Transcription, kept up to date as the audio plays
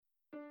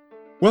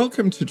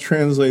Welcome to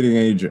Translating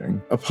Aging,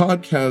 a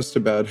podcast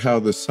about how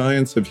the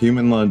science of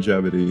human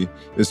longevity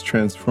is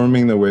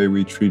transforming the way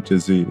we treat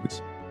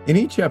disease. In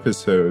each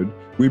episode,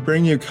 we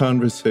bring you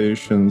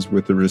conversations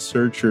with the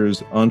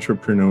researchers,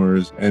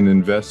 entrepreneurs, and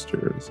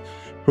investors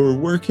who are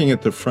working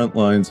at the front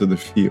lines of the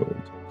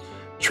field.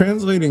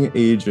 Translating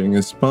Aging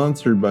is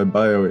sponsored by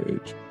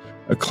BioAge,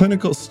 a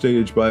clinical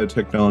stage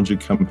biotechnology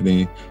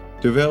company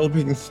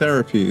developing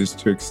therapies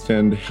to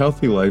extend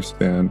healthy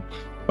lifespan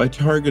by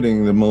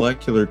targeting the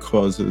molecular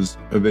causes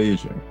of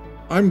aging.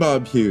 I'm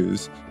Bob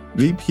Hughes,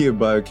 VP of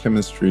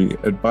Biochemistry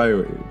at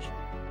BioAge.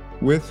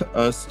 With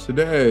us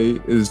today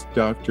is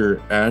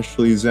Dr.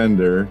 Ashley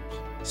Zender,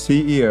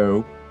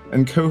 CEO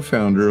and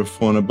co-founder of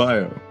Fauna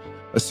Bio,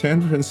 a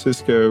San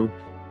Francisco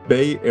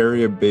Bay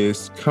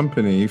Area-based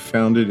company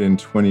founded in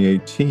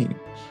 2018.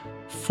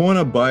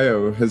 Fauna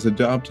Bio has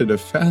adopted a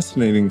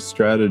fascinating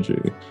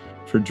strategy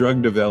for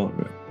drug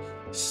development,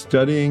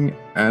 studying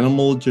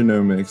animal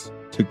genomics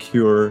to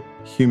cure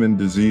human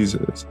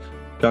diseases.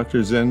 Dr.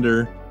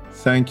 Zender,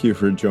 thank you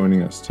for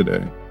joining us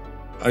today.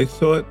 I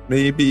thought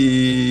maybe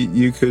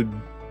you could,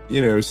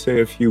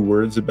 say a few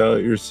words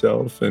about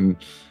yourself and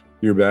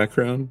your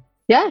background.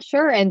 Yeah,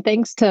 sure. And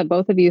thanks to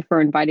both of you for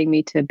inviting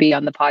me to be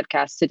on the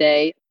podcast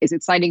today. It's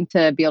exciting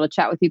to be able to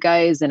chat with you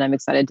guys, and I'm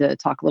excited to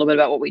talk a little bit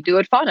about what we do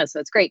at Fauna, so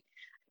it's great.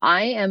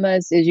 I am,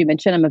 as you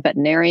mentioned, I'm a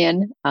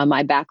veterinarian.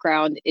 My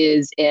background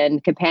is in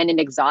companion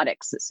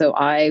exotics. So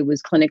I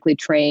was clinically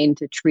trained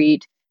to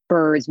treat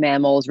birds,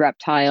 mammals,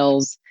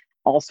 reptiles,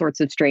 all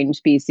sorts of strange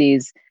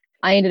species.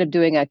 I ended up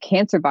doing a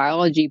cancer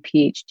biology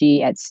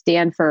PhD at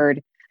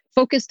Stanford,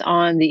 focused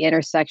on the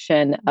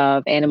intersection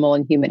of animal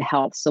and human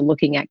health. So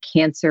looking at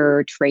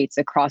cancer traits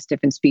across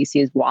different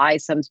species, why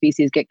some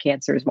species get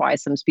cancers, why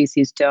some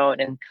species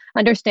don't, and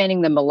understanding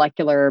the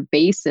molecular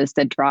basis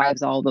that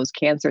drives all those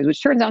cancers,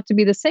 which turns out to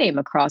be the same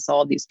across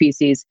all of these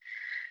species.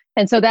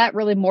 And so that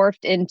really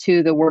morphed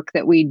into the work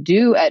that we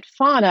do at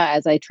Fauna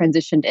as I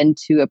transitioned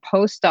into a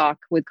postdoc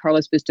with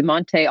Carlos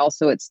Bustamante,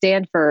 also at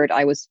Stanford.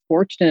 I was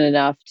fortunate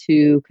enough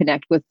to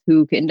connect with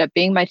who ended up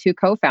being my two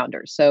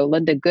co-founders. So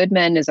Linda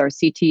Goodman is our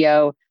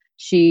CTO.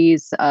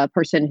 She's a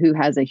person who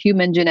has a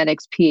human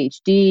genetics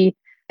PhD.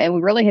 And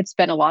we really had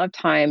spent a lot of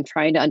time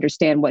trying to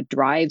understand what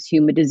drives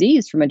human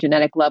disease from a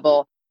genetic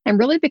level, and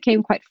really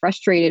became quite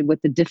frustrated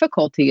with the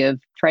difficulty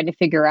of trying to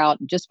figure out,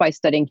 just by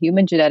studying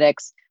human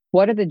genetics,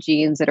 what are the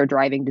genes that are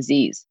driving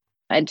disease,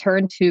 and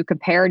turned to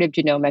comparative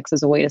genomics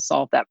as a way to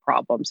solve that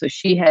problem. So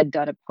she had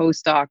done a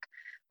postdoc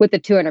with the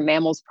 200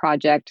 Mammals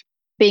Project,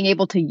 being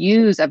able to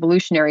use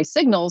evolutionary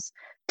signals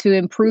to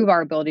improve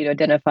our ability to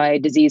identify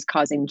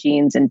disease-causing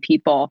genes in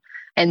people.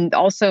 And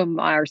also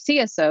our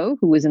CSO,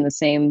 who was in the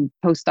same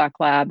postdoc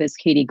lab as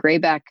Katie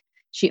Graybeck,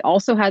 she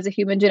also has a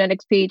human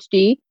genetics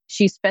PhD.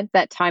 She spent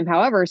that time,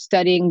 however,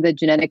 studying the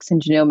genetics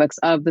and genomics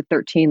of the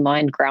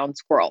 13-line ground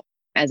squirrel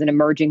as an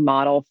emerging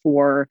model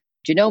for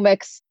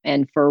genomics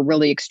and for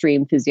really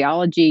extreme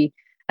physiology.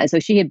 And so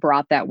she had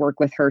brought that work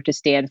with her to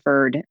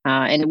Stanford.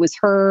 And it was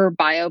her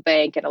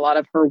biobank and a lot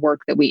of her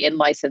work that we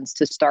in-licensed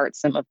to start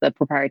some of the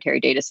proprietary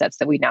data sets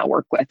that we now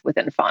work with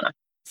within Fauna.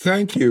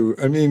 Thank you.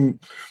 I mean,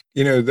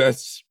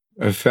 that's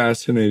a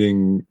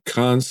fascinating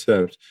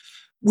concept.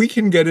 We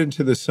can get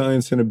into the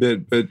science in a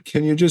bit, but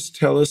can you just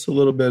tell us a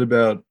little bit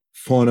about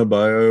Fauna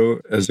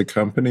Bio as a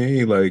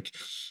company? Like,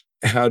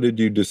 how did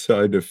you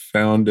decide to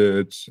found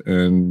it,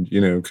 and,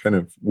 kind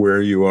of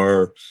where you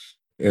are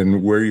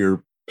and where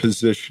you're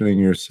positioning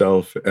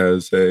yourself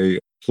as a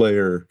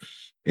player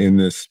in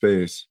this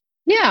space?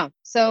 Yeah.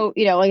 So,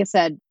 like I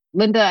said,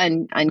 Linda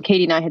and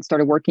Katie and I had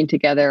started working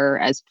together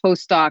as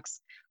postdocs.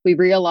 We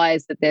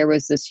realized that there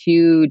was this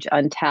huge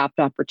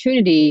untapped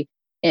opportunity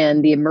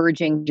in the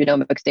emerging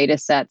genomics data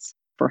sets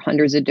for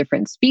hundreds of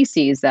different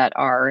species that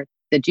are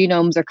the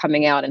genomes are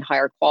coming out in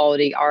higher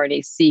quality.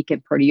 RNA-seq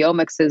and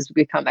proteomics has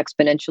become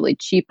exponentially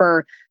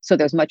cheaper. So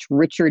there's much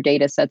richer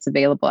data sets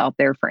available out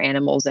there for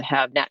animals that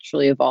have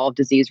naturally evolved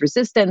disease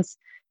resistance.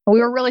 And we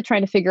were really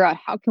trying to figure out,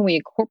 how can we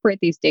incorporate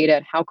these data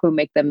and how can we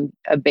make them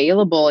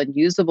available and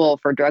usable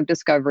for drug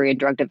discovery and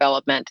drug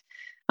development.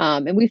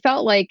 And we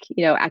felt like,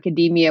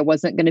 academia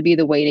wasn't going to be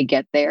the way to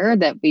get there,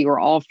 that we were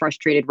all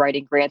frustrated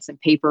writing grants and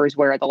papers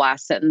where the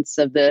last sentence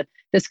of the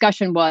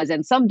discussion was,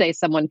 and someday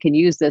someone can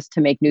use this to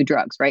make new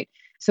drugs, right?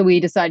 So we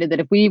decided that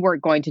if we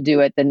weren't going to do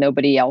it, then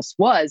nobody else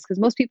was, because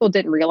most people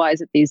didn't realize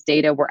that these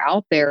data were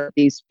out there,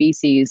 these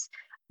species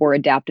were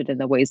adapted in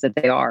the ways that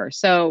they are.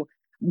 So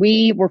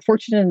we were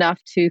fortunate enough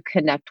to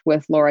connect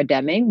with Laura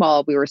Deming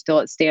while we were still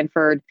at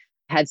Stanford,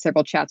 had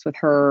several chats with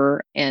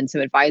her and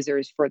some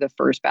advisors for the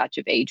first batch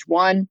of Age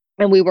 1.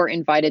 And we were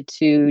invited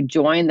to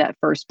join that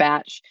first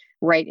batch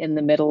right in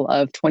the middle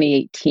of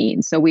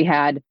 2018. So we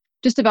had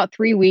just about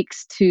 3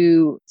 weeks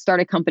to start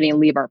a company and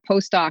leave our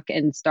postdoc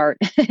and start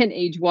in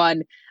Age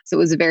 1. So it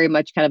was very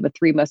much kind of a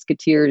Three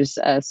Musketeers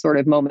sort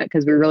of moment,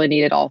 because we really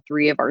needed all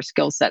three of our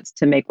skill sets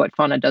to make what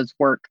Fauna does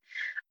work.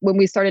 When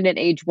we started at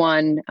Age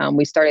 1,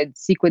 we started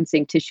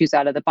sequencing tissues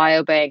out of the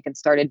biobank and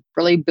started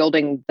really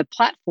building the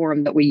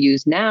platform that we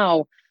use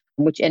now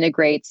which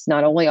integrates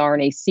not only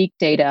RNA-seq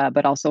data,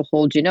 but also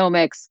whole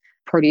genomics,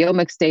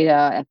 proteomics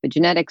data,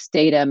 epigenetics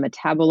data,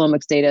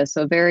 metabolomics data.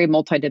 So very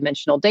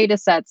multidimensional data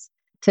sets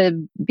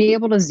to be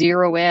able to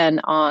zero in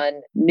on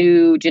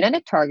new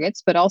genetic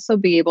targets, but also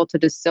be able to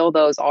distill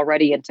those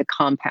already into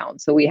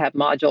compounds. So we have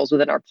modules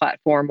within our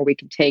platform where we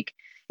can take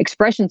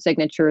expression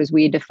signatures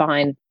we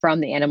define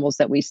from the animals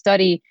that we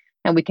study,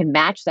 and we can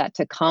match that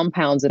to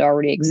compounds that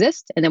already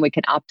exist, and then we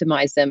can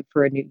optimize them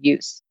for a new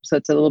use. So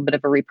it's a little bit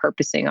of a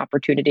repurposing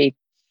opportunity.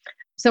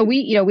 So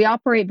we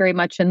operate very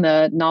much in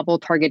the novel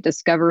target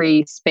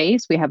discovery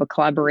space. We have a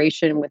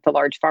collaboration with a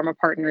large pharma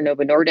partner,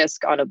 Novo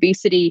Nordisk, on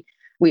obesity.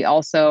 We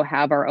also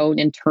have our own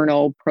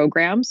internal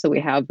programs. So we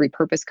have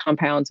repurposed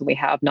compounds and we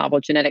have novel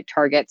genetic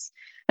targets.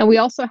 And we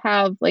also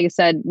have, like I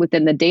said,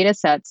 within the data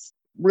sets,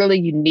 really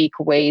unique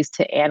ways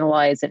to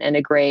analyze and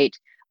integrate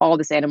all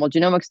this animal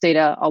genomics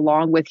data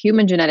along with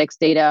human genetics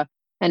data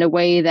in a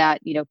way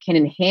that, can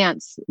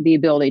enhance the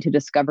ability to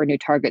discover new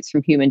targets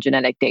from human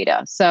genetic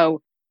data.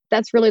 So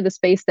that's really the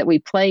space that we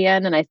play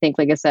in. And I think,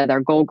 like I said,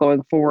 our goal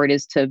going forward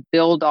is to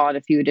build on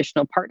a few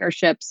additional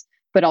partnerships,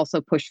 but also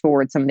push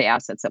forward some of the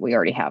assets that we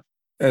already have.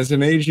 As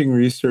an aging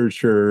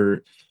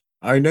researcher,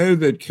 I know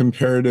that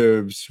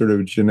comparative sort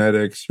of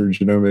genetics or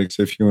genomics,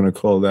 if you want to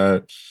call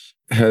that,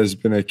 has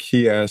been a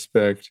key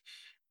aspect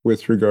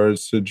with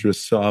regards to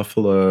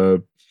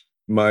Drosophila,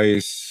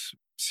 mice,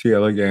 C.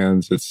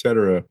 elegans, et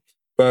cetera.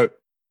 But,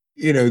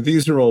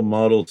 these are all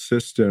modeled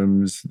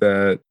systems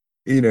that,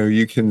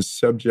 you can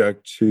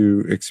subject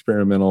to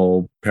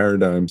experimental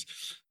paradigms.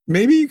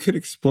 Maybe you could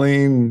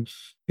explain,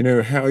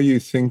 how you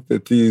think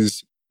that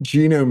these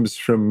genomes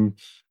from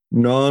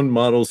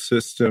non-model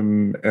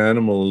system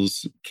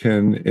animals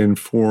can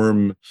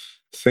inform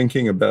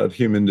thinking about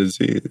human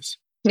disease.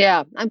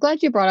 Yeah, I'm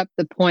glad you brought up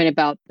the point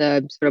about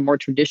the sort of more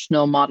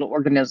traditional model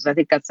organisms. I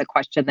think that's a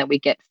question that we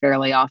get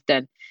fairly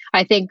often.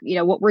 I think,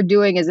 what we're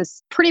doing is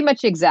this pretty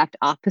much exact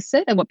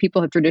opposite of what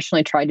people have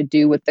traditionally tried to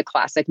do with the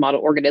classic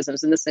model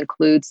organisms. And this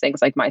includes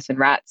things like mice and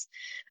rats.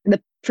 The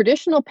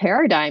traditional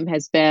paradigm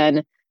has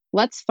been,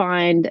 let's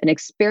find an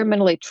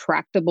experimentally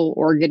tractable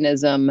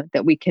organism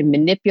that we can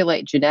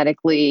manipulate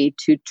genetically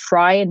to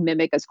try and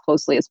mimic as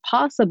closely as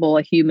possible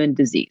a human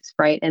disease,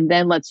 right? And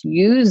then let's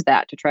use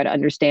that to try to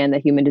understand the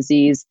human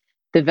disease,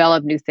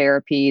 develop new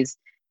therapies.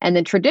 And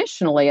then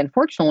traditionally,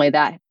 unfortunately,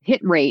 that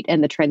hit rate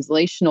and the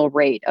translational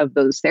rate of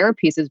those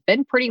therapies has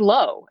been pretty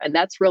low. And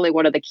that's really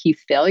one of the key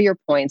failure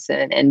points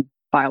in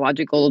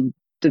biological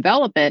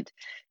development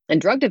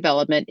and drug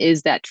development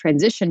is that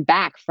transition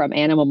back from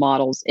animal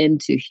models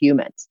into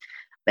humans.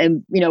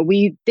 And,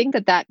 we think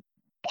that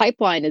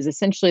pipeline is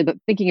essentially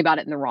thinking about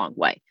it in the wrong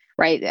way,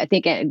 right? I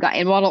think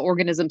model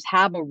organisms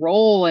have a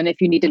role. And if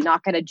you need to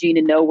knock out a gene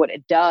and know what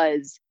it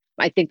does,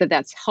 I think that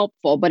that's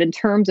helpful. But in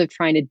terms of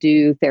trying to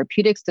do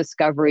therapeutics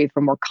discovery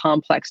for more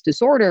complex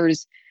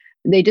disorders,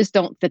 they just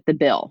don't fit the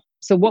bill.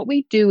 So what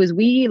we do is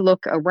we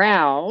look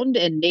around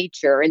in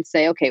nature and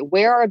say, okay,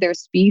 where are there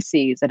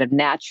species that have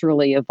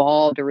naturally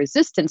evolved a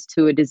resistance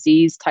to a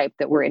disease type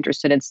that we're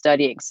interested in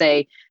studying?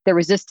 Say they're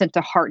resistant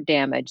to heart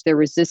damage, they're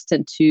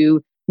resistant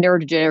to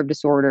neurodegenerative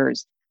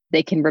disorders.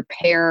 They can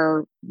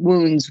repair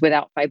wounds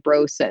without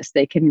fibrosis.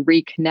 They can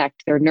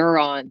reconnect their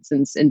neurons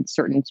in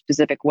certain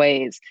specific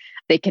ways.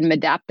 They can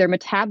adapt their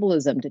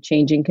metabolism to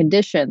changing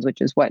conditions, which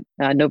is what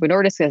Novo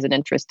Nordisk has an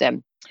interest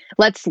in.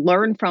 Let's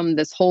learn from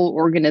this whole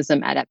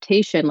organism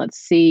adaptation. Let's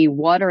see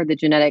what are the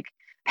genetic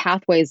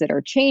pathways that are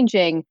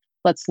changing.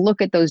 Let's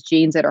look at those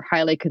genes that are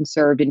highly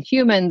conserved in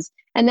humans.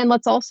 And then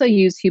let's also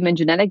use human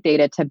genetic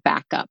data to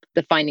back up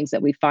the findings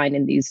that we find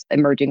in these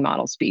emerging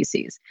model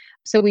species.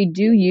 So we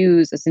do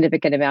use a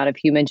significant amount of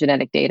human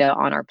genetic data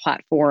on our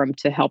platform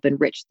to help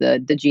enrich the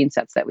gene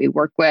sets that we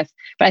work with.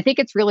 But I think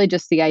it's really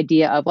just the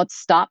idea of let's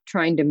stop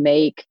trying to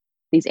make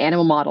these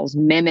animal models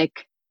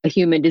mimic a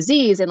human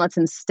disease and let's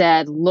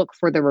instead look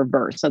for the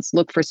reverse. Let's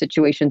look for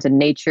situations in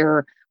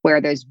nature where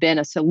there's been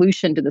a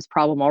solution to this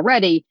problem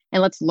already.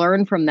 And let's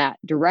learn from that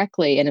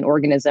directly in an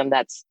organism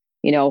that's,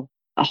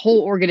 a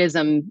whole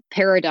organism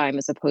paradigm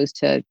as opposed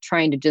to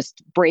trying to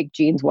just break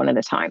genes one at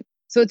a time.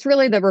 So it's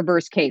really the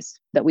reverse case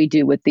that we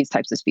do with these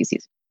types of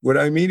species. What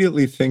I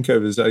immediately think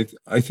of is I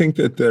think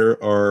that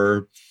there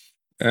are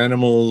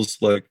animals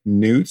like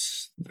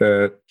newts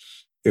that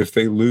if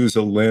they lose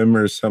a limb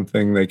or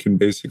something, they can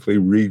basically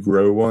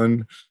regrow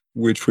one,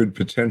 which would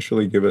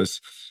potentially give us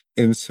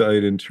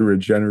insight into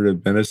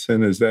regenerative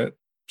medicine. Is that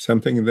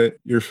something that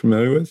you're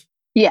familiar with?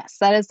 Yes,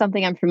 that is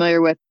something I'm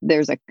familiar with.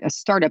 There's a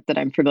startup that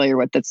I'm familiar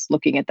with that's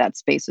looking at that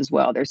space as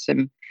well. There's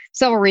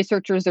several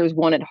researchers. There's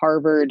one at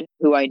Harvard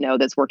who I know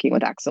that's working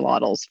with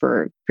axolotls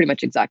for pretty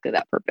much exactly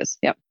that purpose.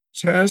 Yep.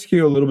 To ask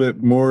you a little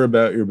bit more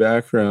about your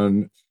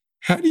background,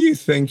 how do you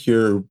think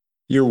your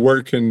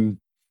work in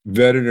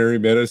veterinary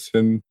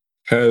medicine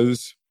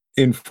has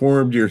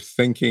informed your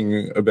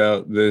thinking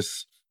about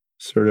this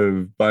sort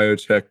of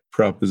biotech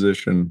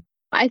proposition?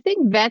 I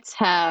think vets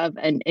have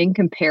an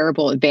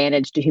incomparable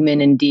advantage to human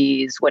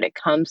NDs when it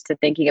comes to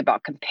thinking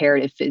about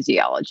comparative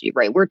physiology,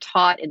 right? We're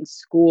taught in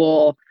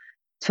school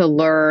to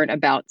learn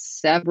about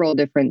several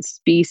different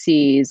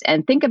species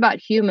and think about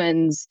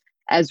humans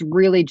as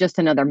really just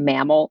another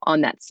mammal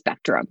on that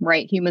spectrum,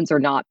 right? Humans are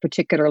not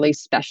particularly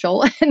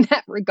special in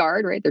that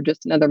regard, right? They're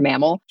just another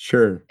mammal.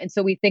 Sure. And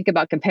so we think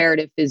about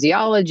comparative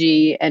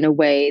physiology in a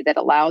way that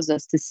allows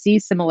us to see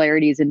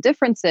similarities and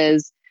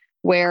differences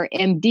where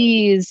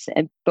MDs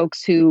and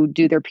folks who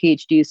do their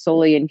PhDs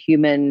solely in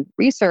human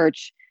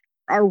research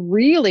are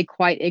really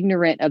quite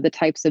ignorant of the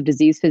types of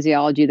disease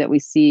physiology that we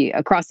see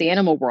across the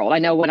animal world. I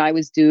know when I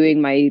was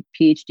doing my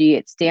PhD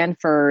at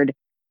Stanford,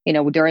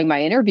 during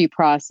my interview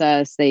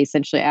process, they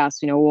essentially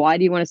asked, why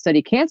do you want to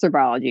study cancer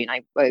biology? And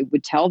I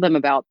would tell them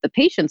about the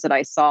patients that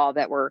I saw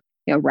that were,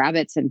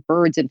 rabbits and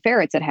birds and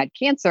ferrets that had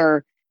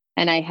cancer.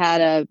 And I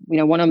had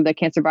one of the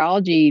cancer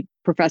biology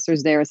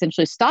professors there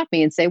essentially stop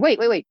me and say,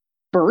 wait,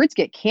 birds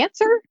get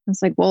cancer? I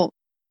was like, well,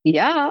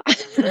 yeah,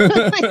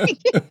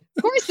 of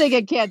course they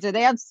get cancer.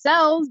 They have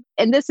cells.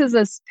 And this is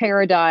a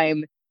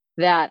paradigm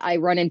that I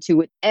run into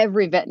with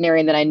every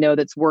veterinarian that I know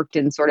that's worked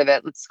in sort of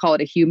let's call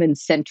it a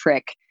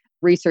human-centric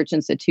research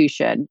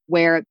institution,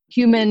 where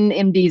human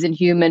MDs and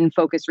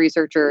human-focused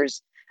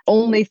researchers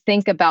only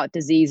think about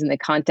disease in the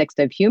context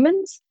of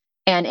humans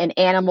and in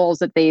animals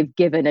that they've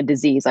given a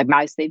disease, like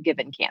mice they've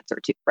given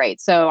cancer to,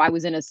 right? So I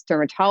was in a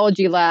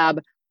dermatology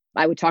lab.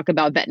 I would talk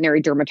about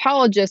veterinary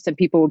dermatologists and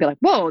people would be like,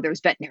 whoa,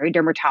 there's veterinary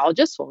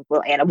dermatologists.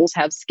 Well, animals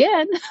have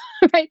skin,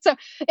 right? So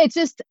it's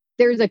just,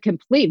 there's a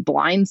complete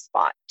blind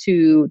spot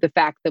to the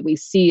fact that we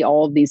see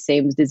all of these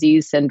same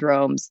disease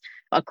syndromes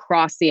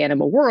across the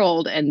animal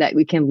world and that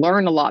we can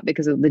learn a lot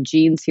because of the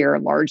genes here are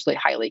largely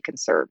highly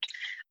conserved.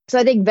 So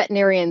I think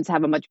veterinarians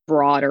have a much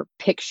broader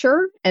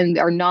picture and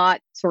are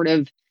not sort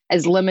of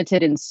as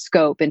limited in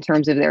scope in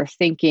terms of their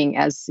thinking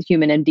as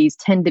human MDs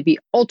tend to be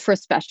ultra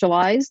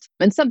specialized.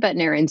 And some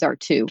veterinarians are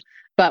too.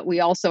 But we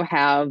also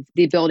have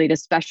the ability to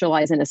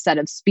specialize in a set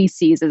of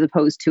species as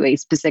opposed to a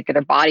specific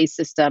body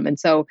system. And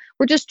so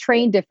we're just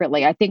trained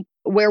differently. I think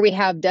where we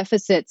have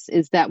deficits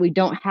is that we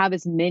don't have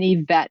as many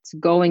vets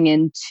going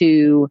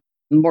into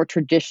more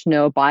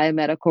traditional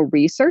biomedical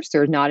research.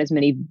 There's not as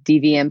many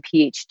DVM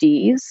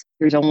PhDs.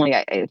 There's only,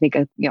 I think,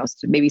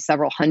 maybe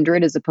several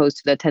hundred as opposed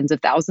to the tens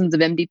of thousands of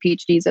MD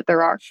PhDs that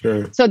there are.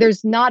 Sure. So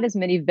there's not as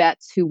many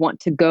vets who want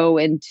to go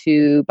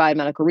into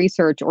biomedical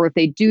research, or if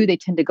they do, they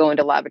tend to go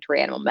into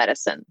laboratory animal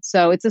medicine.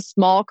 So it's a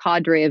small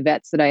cadre of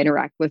vets that I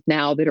interact with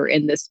now that are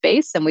in this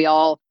space. And we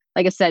all,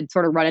 like I said,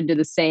 sort of run into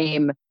the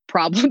same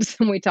problems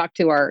when we talk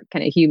to our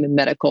kind of human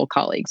medical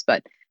colleagues.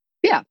 But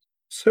yeah.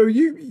 So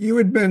you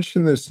had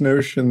mentioned this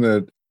notion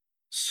that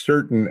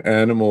certain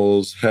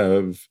animals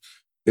have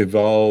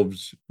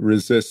evolved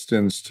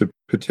resistance to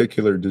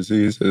particular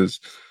diseases.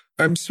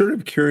 I'm sort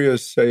of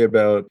curious, say,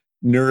 about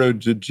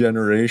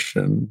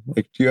neurodegeneration.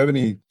 Like, do you have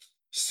any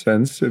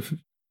sense if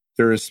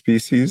there are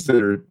species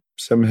that are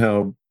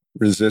somehow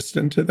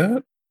resistant to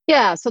that?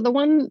 Yeah. So the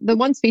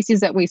one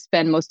species that we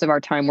spend most of our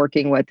time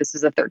working with, this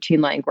is a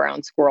 13-line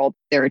ground squirrel.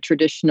 They're a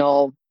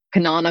traditional,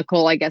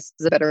 canonical, I guess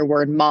is a better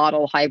word,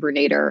 model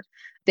hibernator.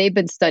 They've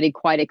been studied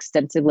quite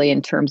extensively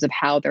in terms of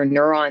how their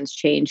neurons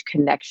change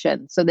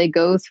connection. So they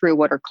go through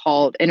what are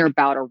called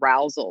interbout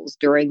arousals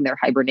during their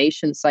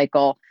hibernation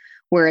cycle,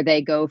 where they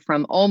go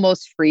from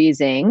almost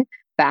freezing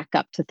back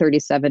up to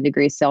 37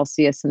 degrees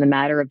Celsius in the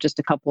matter of just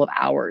a couple of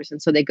hours.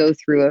 And so they go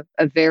through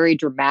a very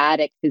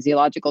dramatic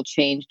physiological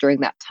change during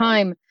that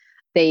time.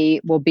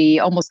 They will be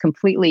almost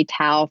completely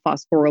tau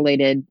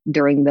phosphorylated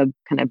during the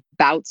kind of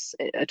bouts,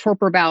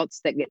 torpor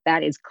bouts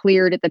that is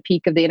cleared at the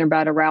peak of the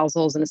interbout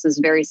arousals. And this is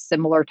very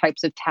similar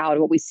types of tau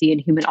to what we see in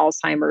human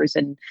Alzheimer's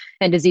and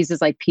diseases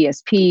like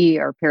PSP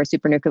or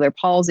parasupernuclear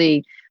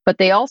palsy. But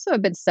they also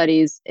have been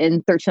studies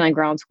in 13-line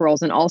ground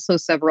squirrels and also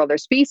several other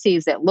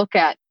species that look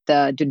at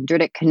the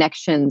dendritic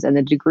connections and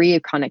the degree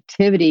of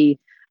connectivity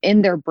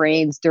in their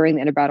brains during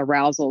the interbout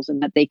arousals,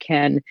 and that they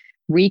can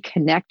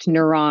reconnect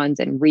neurons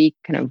and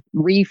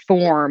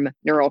reform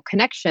neural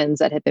connections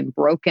that have been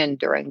broken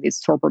during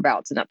these torpor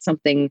bouts. And that's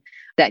something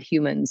that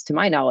humans, to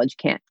my knowledge,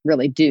 can't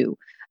really do.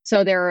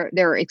 So there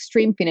are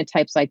extreme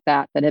phenotypes like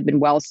that have been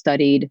well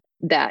studied,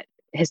 that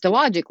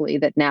histologically,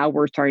 that now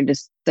we're starting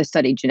to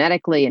study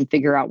genetically and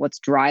figure out what's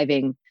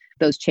driving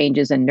those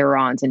changes in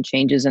neurons and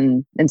changes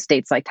in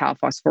states like tau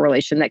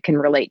phosphorylation that can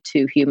relate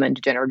to human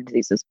degenerative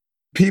diseases.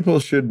 People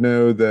should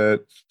know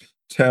that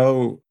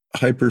tau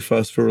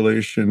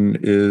hyperphosphorylation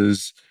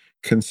is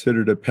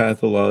considered a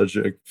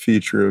pathologic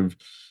feature of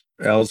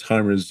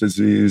Alzheimer's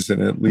disease,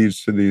 and it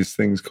leads to these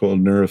things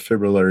called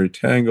neurofibrillary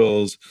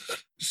tangles.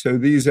 So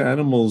these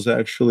animals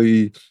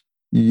actually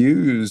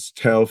use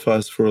tau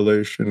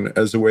phosphorylation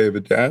as a way of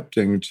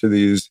adapting to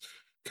these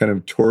kind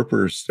of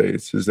torpor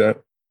states. Is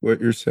that what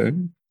you're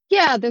saying?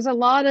 Yeah, there's a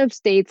lot of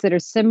states that are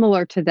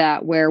similar to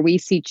that, where we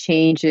see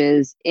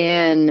changes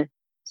in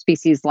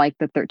species like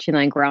the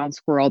 13-line ground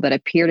squirrel that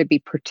appear to be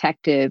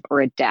protective or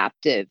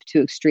adaptive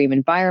to extreme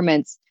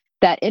environments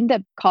that end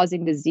up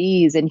causing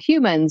disease in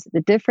humans.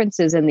 The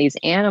differences in these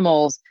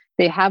animals,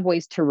 they have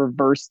ways to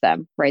reverse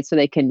them, right? So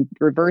they can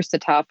reverse the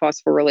tau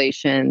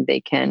phosphorylation,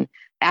 they can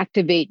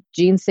activate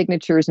gene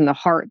signatures in the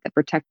heart that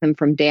protect them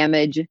from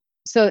damage.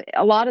 So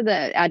a lot of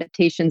the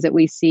adaptations that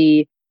we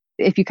see,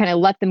 if you kind of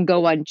let them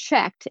go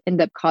unchecked,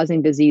 end up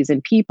causing disease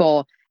in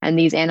people. And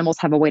these animals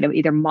have a way to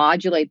either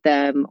modulate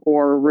them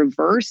or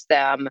reverse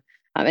them.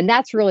 And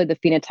that's really the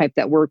phenotype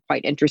that we're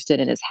quite interested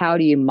in, is how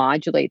do you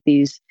modulate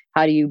these?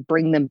 How do you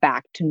bring them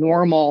back to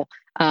normal?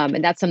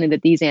 And that's something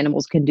that these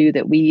animals can do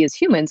that we as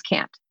humans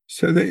can't.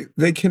 So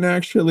they can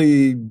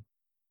actually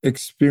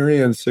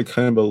experience a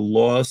kind of a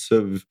loss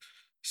of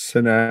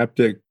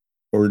synaptic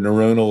or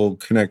neuronal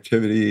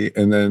connectivity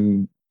and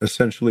then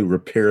essentially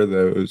repair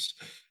those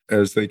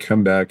as they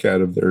come back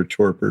out of their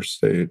torpor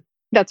state.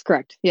 That's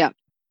correct. Yeah.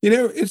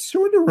 It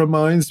sort of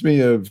reminds me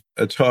of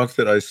a talk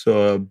that I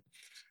saw.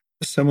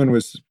 Someone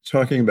was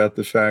talking about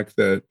the fact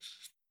that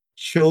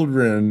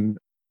children,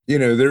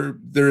 there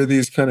are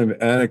these kind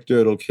of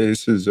anecdotal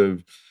cases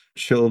of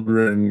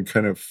children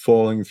kind of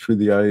falling through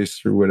the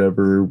ice or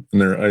whatever when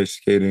they're ice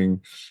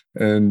skating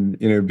and,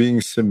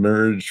 being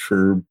submerged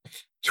for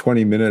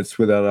 20 minutes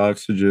without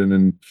oxygen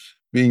and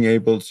being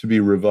able to be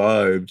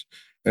revived.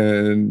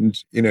 And,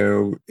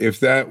 if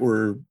that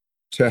were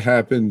to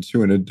happen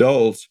to an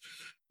adult,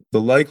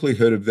 the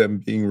likelihood of them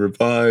being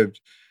revived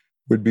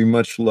would be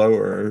much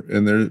lower.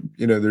 And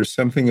there's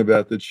something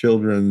about the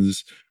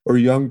children's or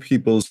young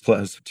people's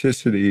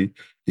plasticity,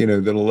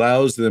 that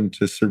allows them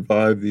to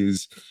survive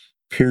these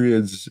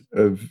periods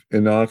of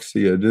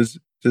anoxia. Does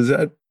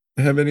that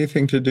have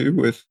anything to do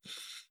with,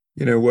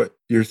 what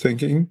you're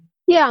thinking?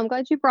 Yeah, I'm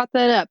glad you brought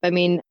that up. I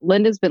mean,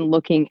 Linda's been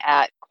looking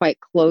at quite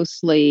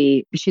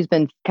closely. She's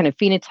been kind of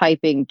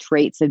phenotyping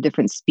traits of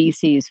different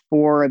species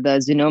for the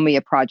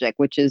Zoonomia project,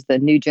 which is the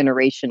new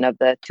generation of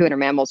the 200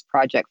 Mammals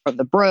project from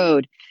the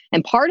Broad.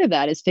 And part of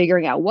that is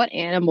figuring out what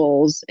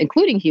animals,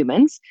 including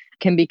humans,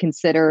 can be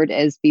considered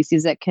as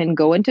species that can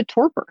go into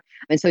torpor.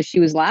 And so she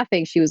was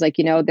laughing. She was like,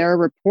 there are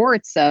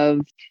reports of,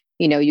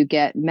 you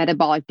get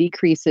metabolic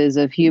decreases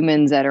of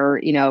humans that are,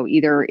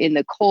 either in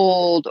the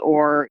cold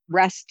or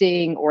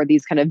resting or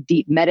these kind of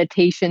deep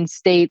meditation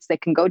states that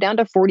can go down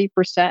to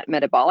 40%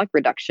 metabolic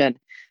reduction.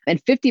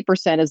 And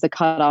 50% is the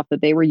cutoff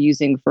that they were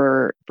using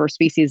for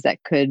species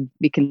that could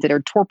be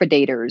considered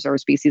torpedators or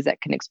species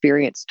that can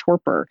experience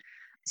torpor.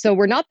 So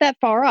we're not that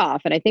far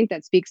off. And I think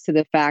that speaks to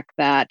the fact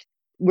that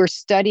we're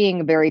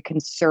studying very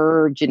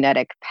conserved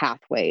genetic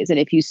pathways. And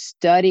if you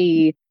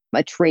study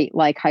a trait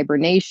like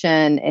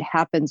hibernation, it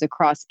happens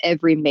across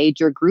every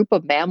major group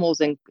of mammals,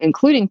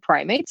 including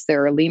primates.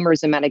 There are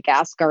lemurs in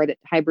Madagascar that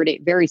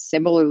hibernate very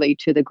similarly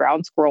to the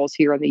ground squirrels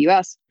here in the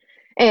US.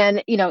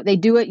 And, they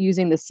do it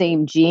using the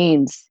same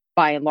genes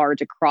by and large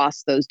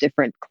across those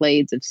different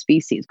clades of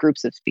species,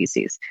 groups of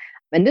species.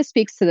 And this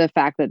speaks to the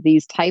fact that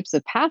these types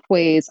of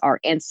pathways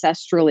are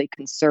ancestrally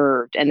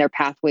conserved, and they're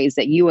pathways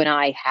that you and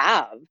I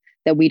have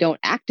that we don't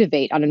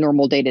activate on a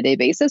normal day-to-day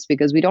basis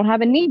because we don't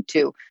have a need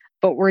to.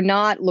 But we're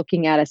not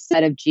looking at a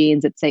set of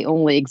genes that say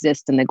only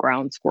exist in the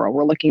ground squirrel.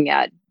 We're looking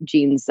at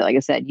genes that, like I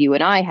said, you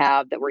and I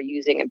have that we're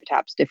using in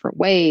perhaps different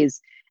ways.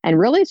 And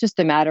really, it's just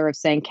a matter of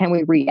saying, can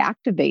we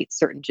reactivate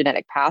certain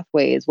genetic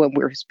pathways when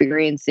we're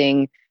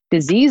experiencing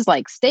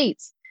disease-like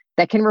states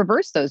that can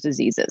reverse those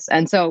diseases?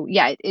 And so,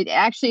 yeah, it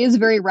actually is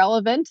very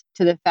relevant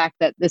to the fact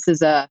that this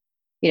is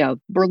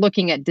we're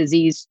looking at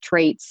disease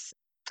traits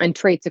and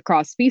traits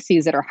across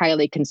species that are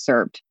highly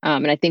conserved.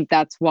 And I think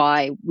that's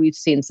why we've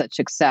seen such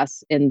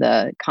success in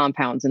the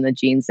compounds and the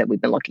genes that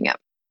we've been looking at.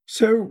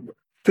 So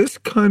this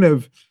kind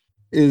of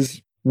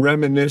is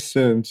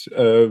reminiscent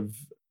of,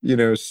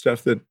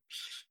 stuff that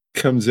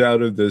comes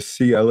out of the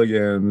C.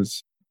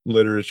 elegans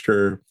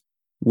literature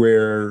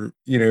where,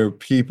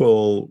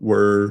 people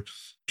were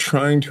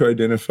trying to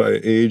identify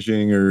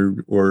aging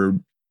or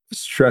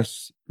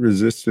stress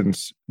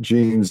resistance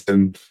genes,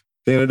 and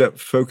they ended up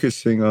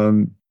focusing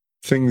on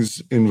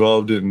things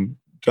involved in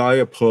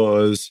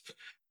diapause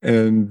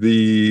and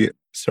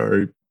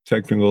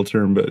technical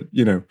term, but,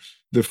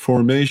 the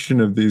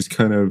formation of these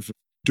kind of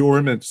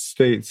dormant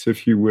states,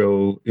 if you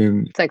will,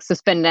 it's like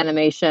suspended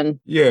animation.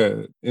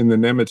 Yeah, in the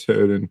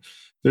nematode. And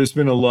there's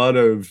been a lot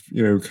of,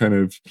 kind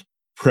of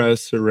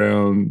press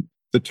around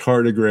the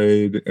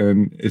tardigrade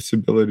and its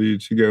ability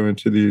to go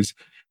into these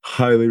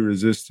highly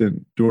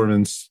resistant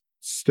dormant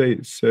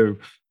states. So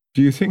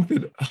do you think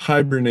that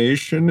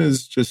hibernation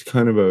is just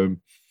kind of a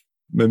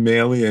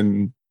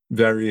mammalian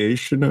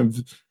variation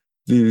of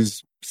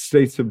these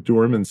states of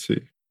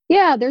dormancy?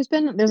 Yeah, there's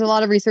a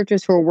lot of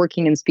researchers who are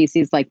working in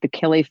species like the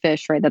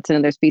killifish, right? That's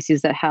another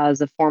species that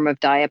has a form of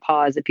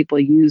diapause that people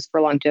use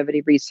for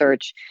longevity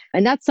research.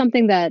 And that's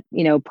something that,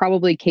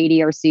 probably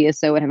Katie, our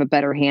CSO, would have a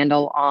better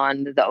handle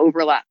on the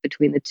overlap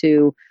between the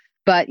two.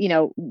 But,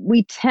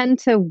 we tend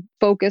to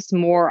focus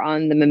more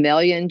on the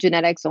mammalian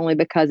genetics only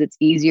because it's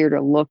easier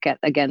to look at,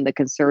 again, the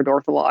conserved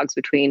orthologs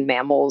between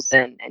mammals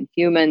and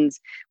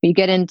humans. When you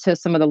get into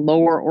some of the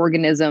lower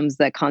organisms,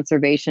 that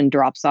conservation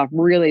drops off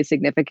really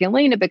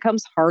significantly, and it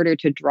becomes harder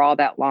to draw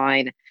that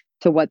line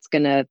to what's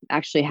going to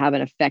actually have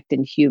an effect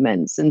in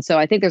humans. And so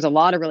I think there's a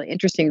lot of really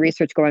interesting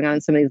research going on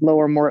in some of these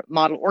lower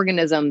model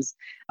organisms.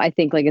 I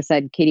think, like I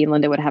said, Katie and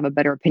Linda would have a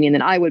better opinion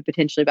than I would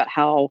potentially about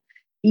how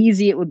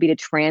easy it would be to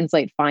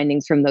translate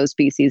findings from those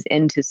species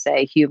into,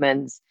 say,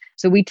 humans.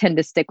 So we tend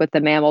to stick with the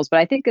mammals, but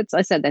I think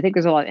I think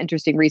there's a lot of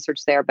interesting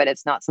research there, but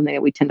it's not something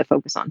that we tend to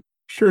focus on.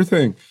 Sure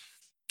thing.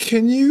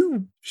 Can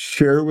you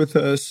share with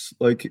us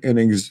like an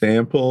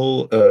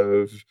example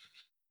of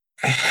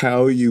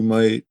how you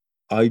might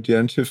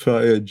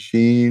identify a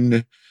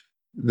gene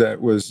that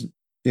was,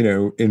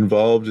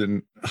 involved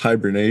in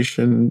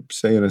hibernation,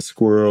 say in a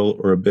squirrel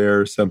or a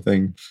bear or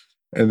something,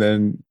 and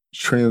then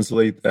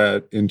translate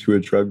that into a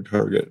drug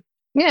target?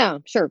 Yeah,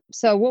 sure.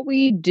 So what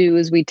we do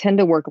is we tend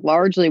to work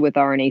largely with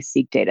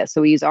RNA-seq data.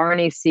 So we use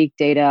RNA-seq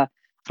data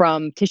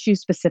from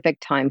tissue-specific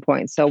time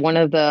points. So one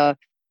of the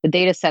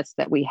data sets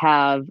that we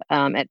have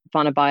at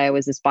Fauna Bio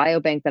is this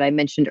biobank that I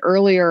mentioned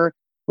earlier,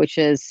 which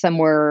is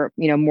somewhere,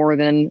 a little more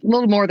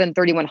than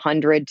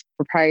 3,100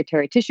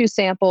 proprietary tissue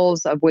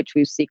samples, of which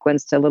we've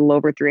sequenced a little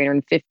over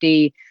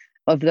 350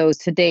 of those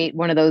to date.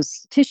 One of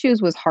those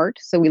tissues was heart.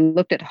 So we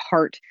looked at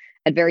heart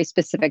at very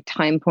specific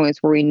time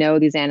points where we know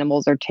these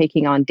animals are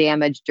taking on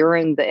damage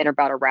during the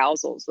interbout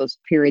arousals, those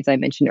periods I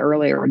mentioned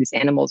earlier, where these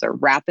animals are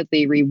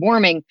rapidly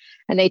rewarming,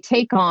 and they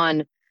take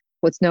on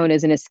what's known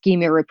as an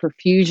ischemia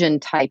reperfusion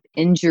type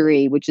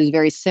injury, which is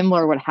very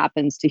similar to what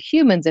happens to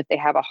humans if they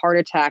have a heart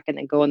attack and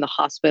then go in the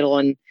hospital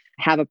and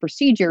have a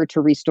procedure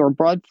to restore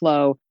blood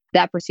flow.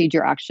 That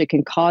procedure actually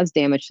can cause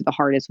damage to the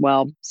heart as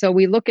well. So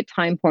we look at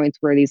time points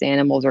where these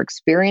animals are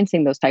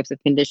experiencing those types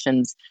of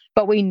conditions,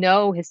 but we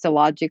know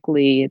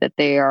histologically that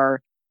they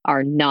are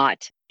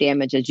not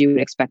damaged as you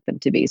would expect them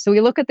to be. So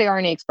we look at the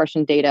RNA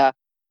expression data.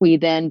 We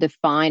then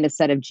define a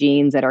set of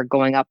genes that are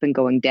going up and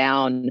going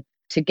down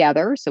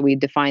together. So we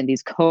define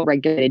these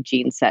co-regulated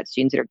gene sets,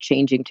 genes that are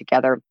changing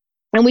together.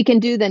 And we can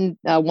do then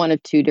one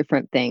of two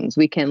different things.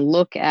 We can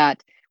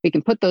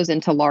put those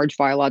into large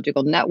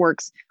biological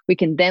networks. We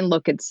can then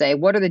look at, say,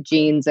 what are the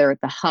genes that are at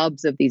the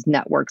hubs of these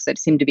networks that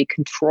seem to be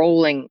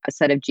controlling a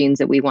set of genes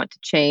that we want to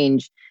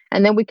change.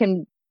 And then we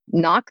can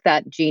knock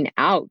that gene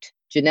out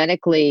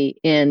genetically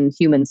in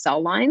human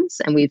cell lines.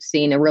 And we've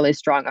seen a really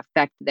strong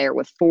effect there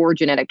with 4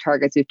 genetic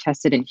targets we've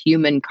tested in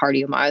human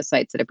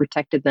cardiomyocytes that have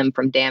protected them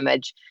from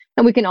damage.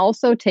 And we can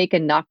also take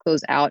and knock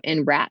those out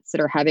in rats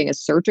that are having a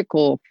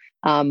surgical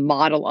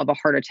model of a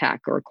heart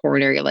attack or a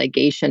coronary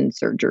ligation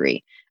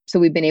surgery. So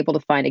we've been able to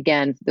find,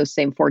 again, those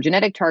same 4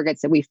 genetic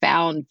targets that we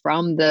found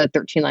from the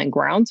 13-line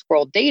ground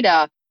squirrel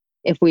data.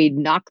 If we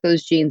knock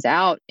those genes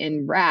out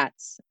in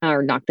rats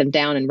or knock them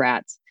down in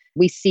rats,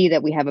 we see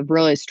that we have a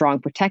really strong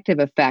protective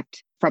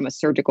effect from a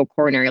surgical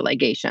coronary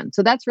ligation.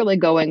 So that's really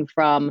going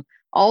from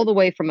all the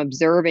way from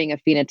observing a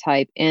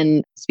phenotype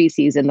in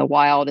species in the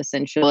wild,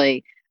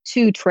 essentially,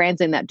 to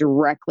translating that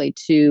directly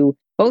to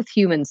both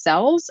human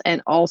cells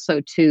and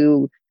also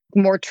to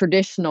more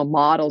traditional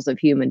models of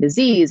human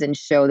disease and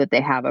show that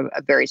they have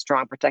a very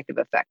strong protective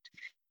effect.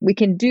 We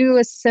can do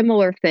a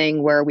similar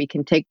thing where we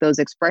can take those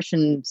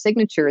expression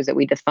signatures that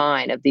we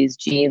define of these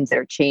genes that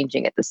are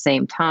changing at the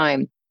same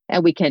time,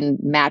 and we can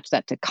match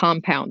that to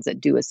compounds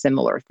that do a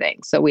similar thing.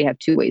 So we have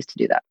 2 ways to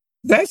do that.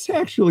 That's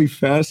actually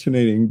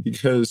fascinating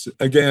because,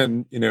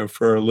 again,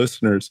 for our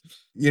listeners,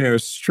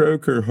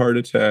 stroke or heart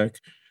attack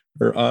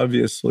are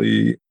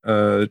obviously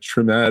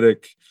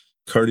traumatic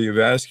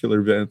cardiovascular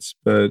events,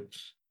 but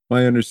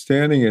my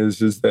understanding is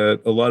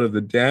that a lot of the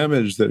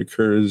damage that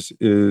occurs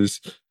is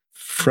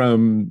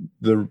from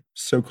the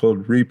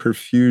so-called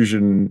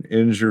reperfusion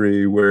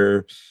injury,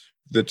 where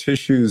the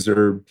tissues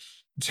are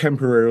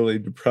temporarily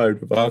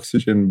deprived of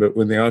oxygen, but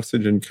when the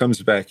oxygen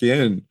comes back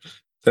in,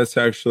 that's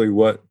actually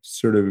what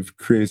sort of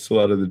creates a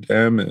lot of the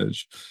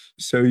damage.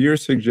 So you're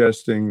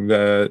suggesting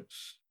that,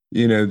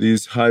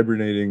 these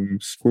hibernating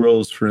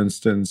squirrels, for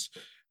instance,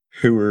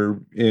 who are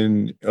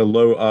in a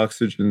low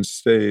oxygen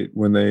state,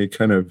 when they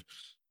kind of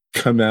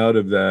come out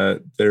of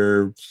that,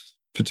 they're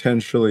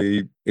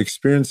potentially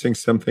experiencing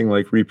something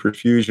like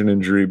reperfusion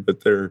injury,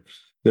 but they're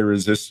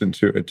resistant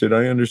to it. Did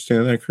I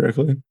understand that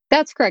correctly?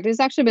 That's correct. There's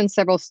actually been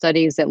several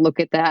studies that look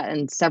at that,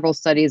 and several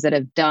studies that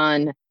have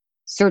done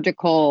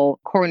surgical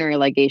coronary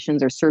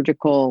ligations or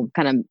surgical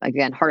kind of,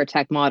 again, heart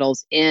attack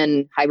models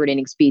in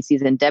hibernating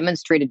species and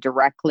demonstrated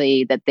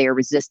directly that they are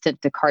resistant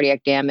to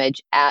cardiac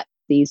damage at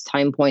these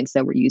time points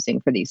that we're using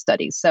for these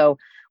studies. So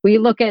we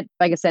look at,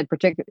 like I said,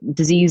 particular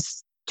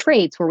disease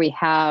traits where we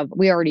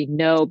already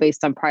know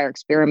based on prior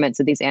experiments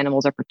that these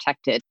animals are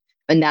protected.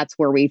 And that's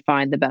where we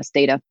find the best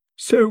data.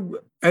 So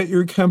at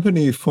your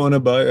company,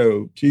 Fauna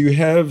Bio, do you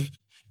have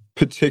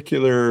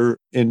particular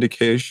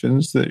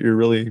indications that you're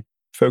really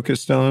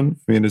focused on?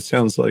 I mean, it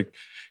sounds like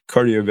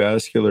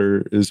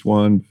cardiovascular is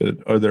one, but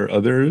are there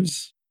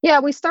others? Yeah,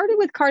 we started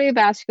with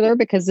cardiovascular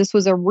because this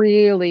was a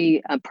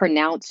really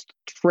pronounced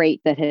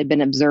trait that had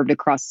been observed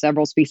across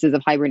several species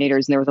of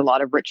hibernators, and there was a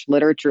lot of rich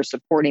literature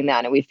supporting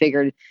that. And we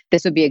figured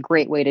this would be a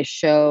great way to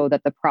show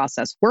that the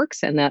process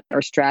works and that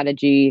our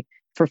strategy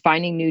for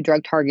finding new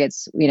drug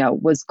targets,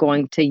 was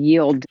going to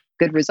yield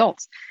good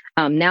results.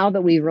 Now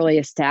that we've really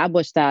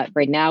established that,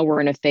 right now we're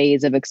in a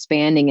phase of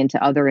expanding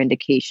into other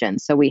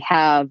indications. So we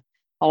have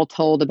all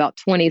told about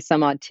 20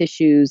 some odd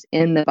tissues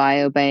in the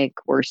biobank.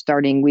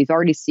 We've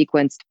already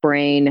sequenced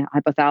brain,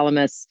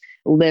 hypothalamus,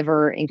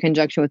 liver in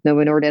conjunction with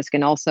Novo Nordisk,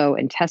 and also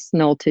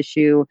intestinal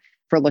tissue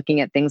for looking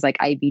at things like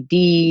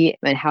IBD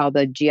and how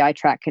the GI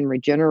tract can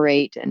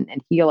regenerate and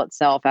heal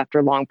itself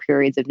after long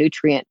periods of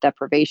nutrient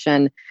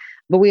deprivation.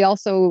 But we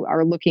also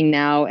are looking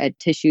now at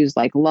tissues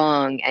like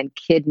lung and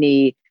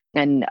kidney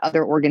and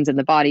other organs in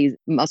the body,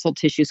 muscle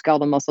tissue,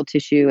 skeletal muscle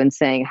tissue, and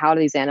saying, how do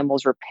these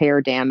animals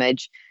repair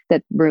damage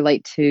that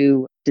relate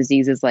to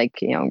diseases like,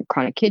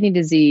 chronic kidney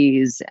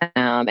disease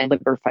and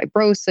liver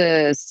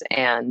fibrosis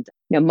and,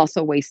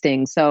 muscle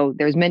wasting. So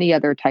there's many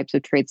other types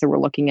of traits that we're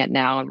looking at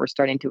now, and we're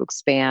starting to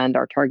expand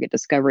our target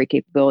discovery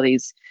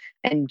capabilities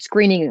and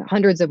screening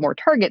hundreds of more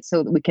targets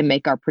so that we can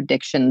make our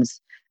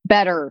predictions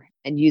better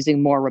and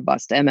using more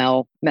robust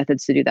ML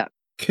methods to do that.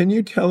 Can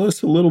you tell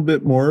us a little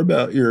bit more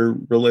about your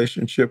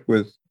relationship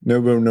with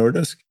Novo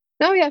Nordisk?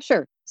 Oh, yeah,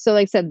 sure. So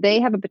like I said,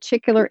 they have a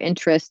particular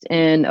interest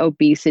in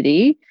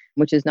obesity,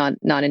 which is not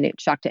a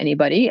shock to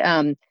anybody.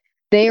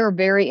 They are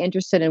very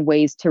interested in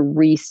ways to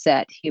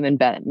reset human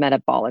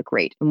metabolic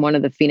rate. And one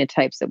of the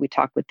phenotypes that we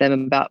talked with them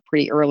about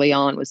pretty early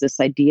on was this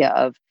idea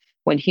of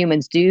when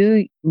humans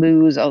do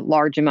lose a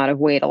large amount of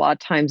weight, a lot of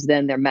times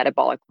then their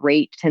metabolic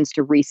rate tends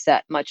to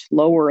reset much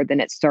lower than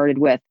it started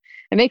with.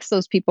 It makes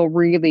those people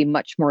really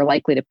much more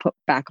likely to put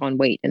back on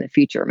weight in the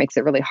future. It makes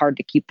it really hard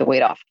to keep the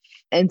weight off.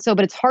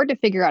 But it's hard to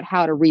figure out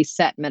how to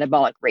reset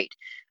metabolic rate.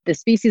 The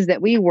species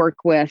that we work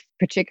with,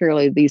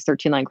 particularly these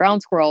 13-line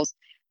ground squirrels,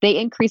 they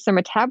increase their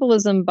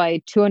metabolism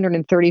by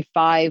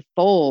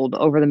 235-fold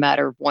over the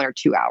matter of 1 or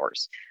 2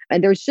 hours.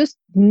 And there's just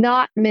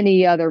not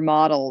many other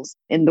models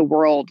in the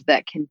world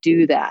that can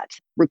do that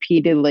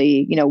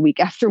repeatedly, week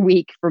after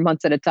week for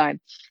months at a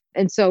time.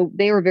 And so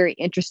they were very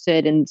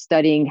interested in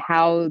studying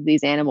how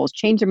these animals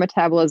change their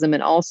metabolism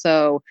and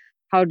also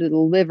how do the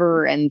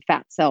liver and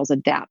fat cells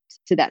adapt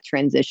to that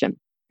transition.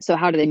 So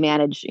how do they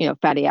manage,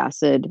 fatty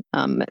acid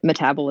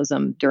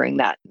metabolism during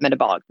that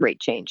metabolic rate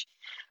change?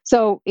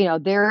 So,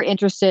 they're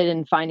interested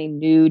in finding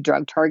new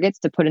drug targets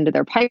to put into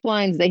their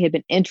pipelines. They had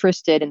been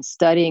interested in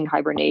studying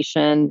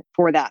hibernation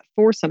for that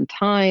for some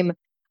time,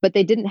 but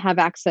they didn't have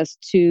access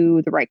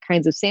to the right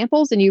kinds of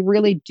samples. And you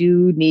really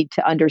do need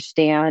to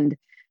understand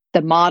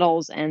the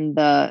models and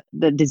the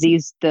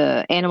disease,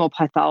 the animal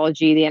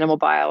pathology, the animal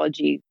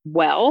biology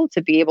well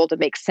to be able to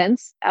make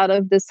sense out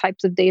of these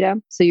types of data.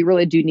 So you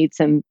really do need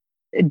some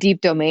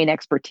deep domain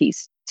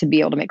expertise to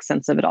be able to make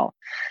sense of it all.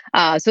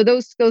 So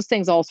those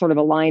things all sort of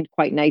aligned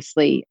quite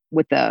nicely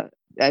with the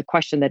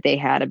question that they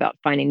had about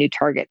finding new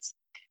targets.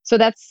 So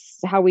that's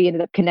how we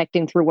ended up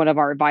connecting through one of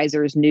our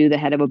advisors, knew the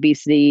head of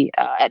obesity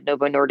at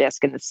Novo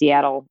Nordisk in the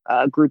Seattle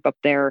group up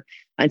there.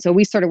 And so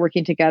we started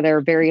working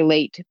together very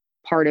late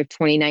part of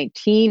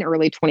 2019,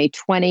 early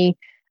 2020.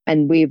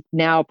 And we've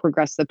now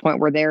progressed to the point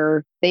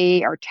where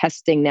they are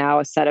testing now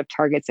a set of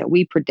targets that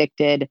we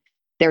predicted.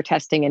 They're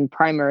testing in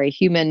primary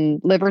human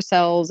liver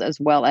cells as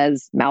well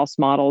as mouse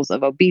models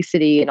of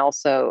obesity and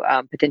also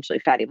potentially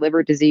fatty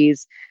liver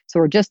disease. So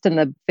we're just in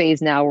the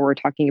phase now where we're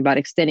talking about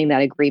extending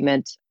that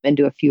agreement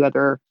into a few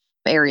other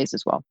areas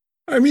as well.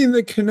 I mean,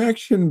 the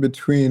connection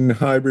between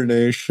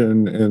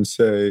hibernation and,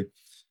 say,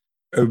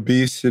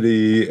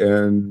 obesity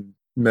and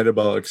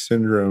metabolic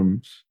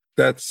syndrome,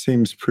 that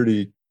seems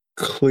pretty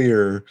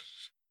clear.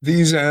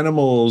 These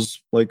animals,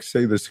 like,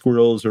 say, the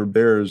squirrels or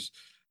bears,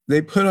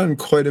 they put on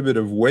quite a bit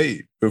of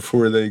weight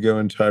before they go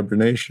into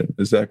hibernation.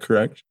 Is that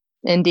correct?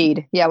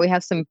 Indeed. Yeah, we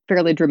have some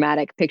fairly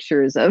dramatic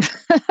pictures of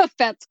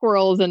fat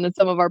squirrels in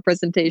some of our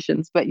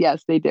presentations, but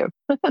yes, they do.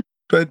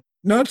 But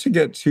not to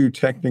get too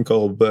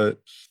technical,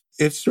 but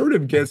it sort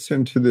of gets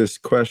into this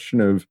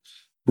question of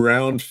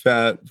brown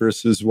fat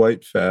versus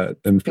white fat.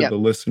 And for the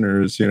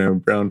listeners,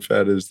 brown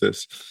fat is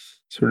this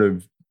sort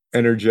of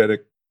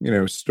energetic,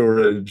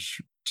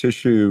 storage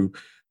tissue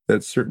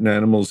that certain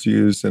animals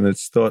use, and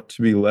it's thought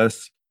to be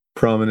less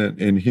prominent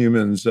in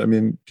humans. I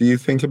mean, do you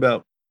think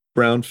about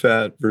brown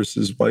fat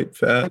versus white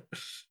fat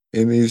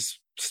in these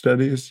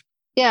studies?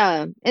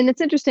 Yeah. And it's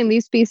interesting.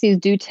 These species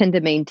do tend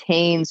to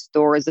maintain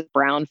stores of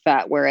brown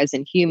fat, whereas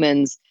in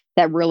humans,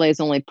 that really is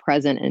only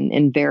present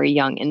in very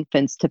young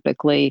infants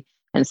typically,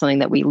 and something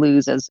that we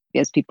lose as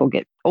people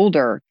get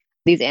older.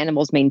 These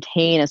animals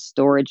maintain a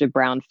storage of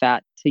brown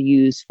fat to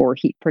use for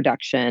heat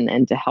production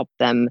and to help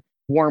them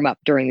warm up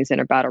during these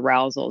interbout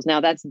arousals.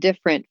 Now, that's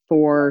different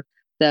for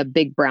the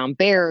big brown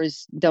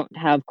bears. Don't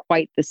have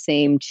quite the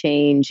same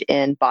change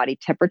in body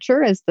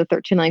temperature as the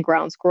 13-line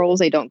ground squirrels.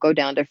 They don't go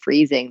down to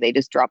freezing. They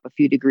just drop a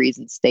few degrees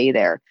and stay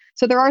there.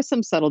 So there are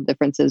some subtle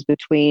differences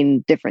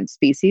between different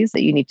species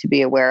that you need to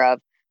be aware of.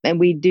 And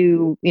we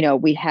do,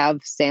 we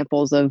have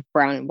samples of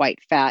brown and white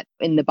fat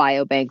in the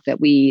biobank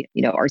that we,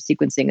 are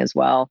sequencing as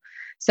well.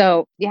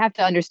 So you have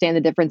to understand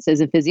the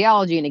differences in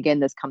physiology. And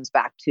again, this comes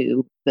back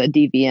to the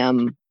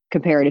DVM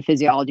comparative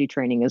physiology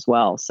training as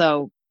well.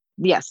 So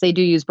yes, they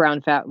do use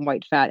brown fat and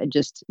white fat. It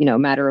just, a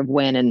matter of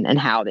when and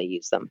how they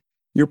use them.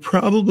 You're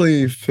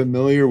probably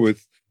familiar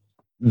with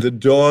the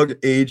Dog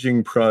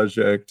Aging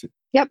Project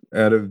Yep.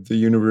 out of the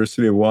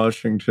University of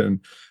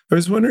Washington. I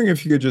was wondering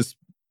if you could just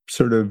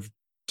sort of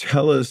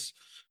tell us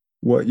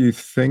what you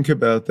think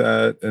about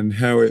that and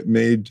how it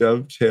may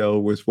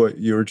dovetail with what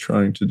you're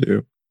trying to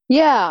do.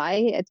 Yeah,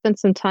 I spent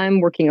some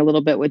time working a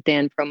little bit with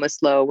Dan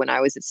Promislo when I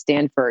was at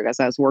Stanford, as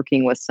I was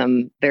working with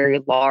some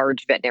very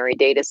large veterinary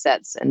data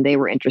sets, and they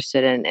were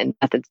interested in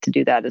methods to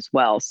do that as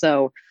well.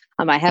 So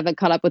I haven't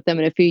caught up with them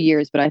in a few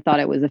years, but I thought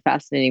it was a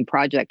fascinating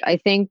project. I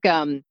think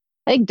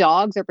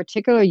dogs are a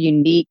particularly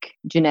unique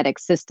genetic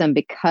system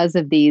because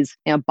of these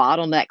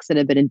bottlenecks that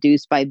have been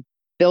induced by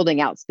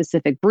building out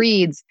specific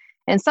breeds.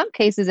 In some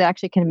cases, it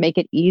actually can make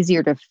it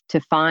easier to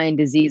find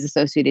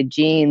disease-associated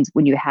genes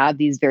when you have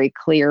these very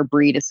clear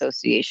breed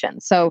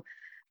associations. So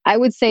I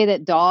would say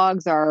that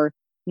dogs are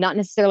not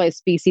necessarily a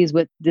species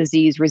with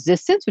disease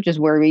resistance, which is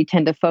where we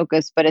tend to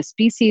focus, but a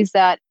species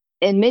that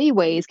in many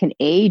ways can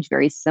age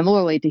very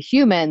similarly to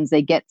humans.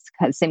 They get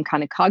the same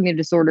kind of cognitive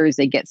disorders.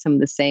 They get some of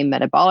the same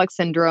metabolic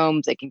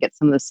syndromes. They can get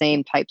some of the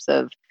same types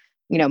of,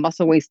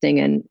 muscle wasting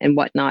and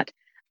whatnot,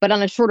 but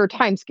on a shorter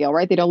time scale,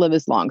 right? They don't live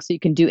as long. So you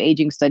can do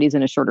aging studies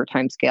in a shorter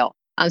time scale.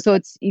 So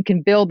you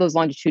can build those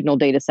longitudinal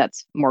data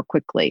sets more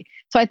quickly.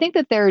 So I think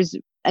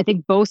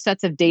both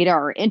sets of data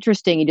are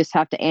interesting. You just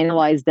have to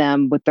analyze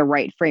them with the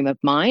right frame of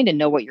mind and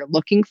know what you're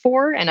looking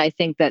for. And I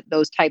think that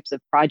those types of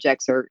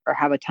projects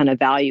have a ton of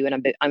value, and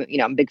I'm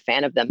a big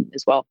fan of them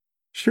as well.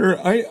 Sure.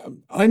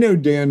 I know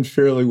Dan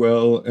fairly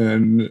well,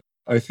 and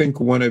I think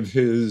one of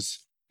his,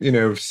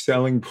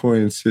 selling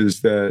points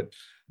is that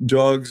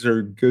dogs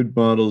are good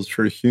models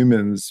for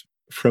humans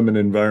from an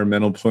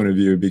environmental point of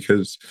view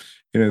because,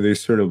 they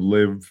sort of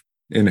live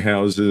in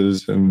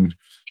houses and,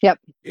 Yep.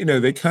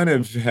 They kind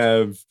of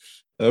have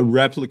a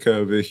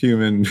replica of a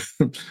human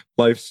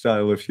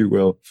lifestyle, if you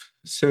will.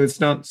 So it's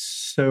not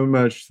so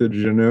much the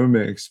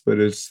genomics, but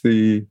it's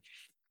the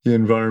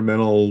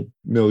environmental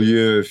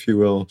milieu, if you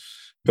will.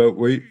 But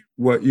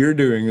what you're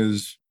doing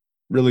is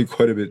really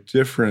quite a bit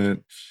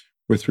different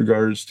with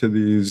regards to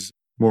these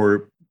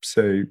more,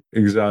 say,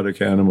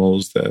 exotic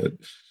animals that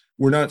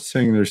we're not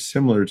saying they're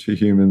similar to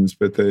humans,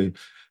 but they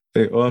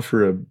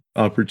offer an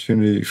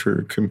opportunity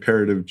for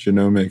comparative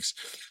genomics.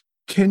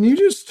 Can you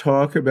just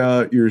talk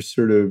about your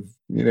sort of,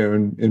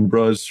 in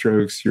broad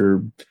strokes,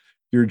 your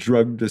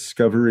drug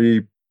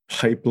discovery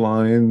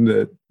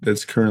pipeline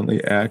that's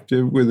currently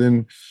active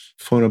within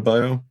Fauna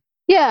Bio?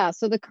 Yeah.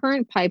 So the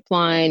current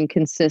pipeline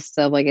consists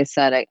of, like I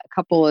said, a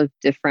couple of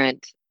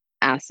different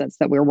assets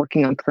that we're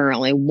working on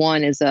currently.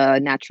 One is a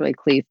naturally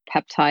cleaved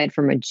peptide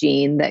from a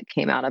gene that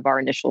came out of our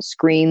initial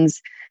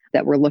screens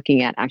that we're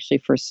looking at actually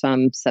for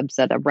some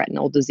subset of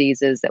retinal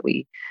diseases that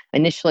we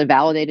initially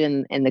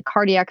validated in the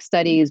cardiac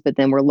studies, but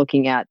then we're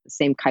looking at the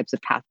same types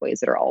of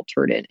pathways that are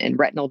altered in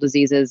retinal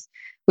diseases.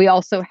 We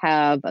also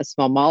have a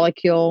small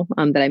molecule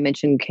that I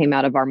mentioned came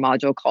out of our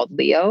module called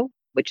LEO,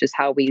 which is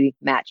how we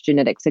match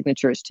genetic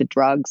signatures to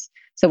drugs.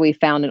 So we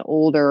found an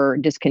older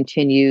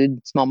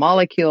discontinued small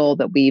molecule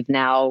that we've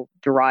now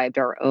derived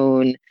our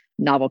own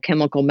novel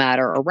chemical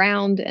matter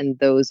around. And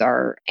those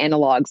are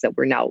analogs that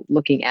we're now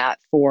looking at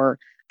for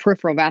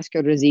peripheral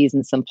vascular disease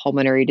and some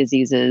pulmonary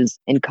diseases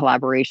in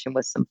collaboration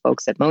with some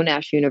folks at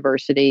Monash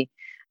University.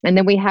 And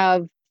then we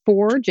have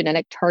 4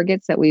 genetic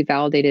targets that we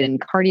validated in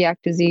cardiac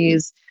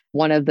disease.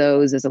 One of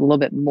those is a little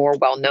bit more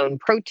well-known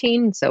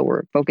protein. So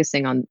we're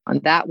focusing on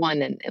that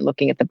one and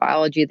looking at the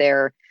biology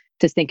there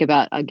to think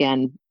about,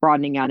 again,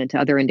 broadening out into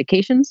other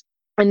indications.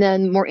 And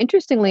then more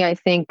interestingly, I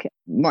think,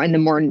 and the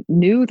more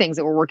new things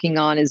that we're working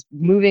on is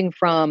moving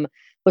from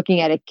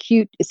looking at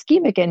acute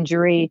ischemic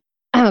injury,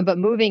 but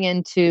moving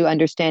into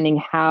understanding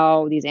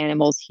how these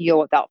animals heal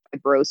without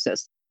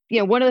fibrosis.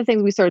 One of the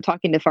things we started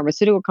talking to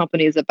pharmaceutical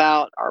companies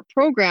about our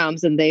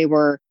programs, and they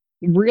were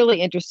really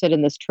interested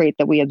in this trait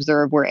that we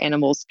observe where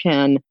animals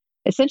can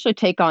essentially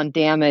take on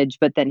damage,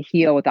 but then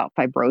heal without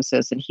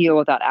fibrosis and heal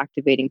without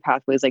activating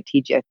pathways like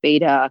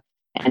TGF-beta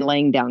and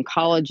laying down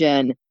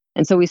collagen.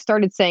 And so we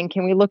started saying,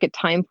 can we look at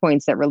time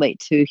points that relate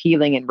to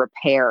healing and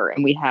repair?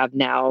 And we have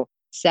now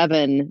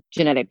 7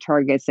 genetic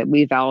targets that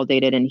we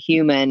validated in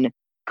human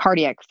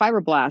cardiac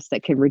fibroblasts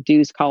that can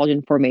reduce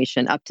collagen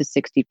formation up to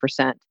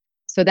 60%.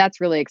 So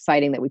that's really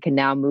exciting that we can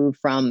now move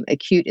from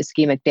acute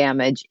ischemic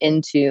damage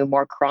into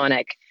more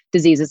chronic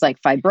diseases like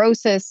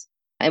fibrosis.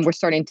 And we're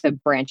starting to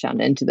branch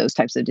out into those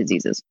types of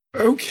diseases.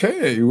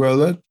 Okay.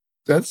 Well,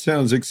 that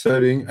sounds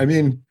exciting. I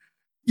mean,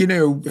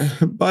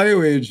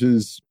 BioAge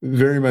is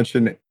very much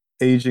an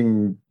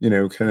aging,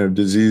 kind of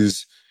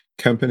disease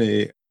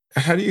company.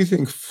 How do you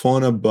think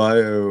Fauna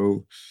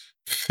Bio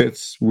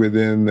fits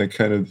within the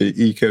kind of the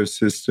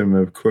ecosystem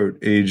of, quote,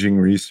 aging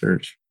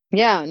research?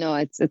 Yeah, no,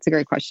 it's a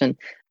great question.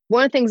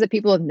 One of the things that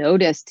people have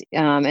noticed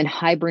in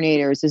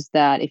hibernators is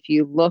that if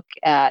you look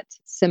at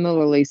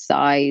similarly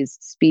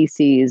sized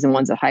species and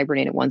ones that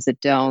hibernate and ones that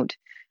don't,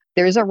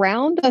 there's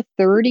around a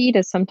 30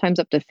 to sometimes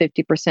up to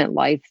 50%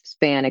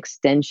 lifespan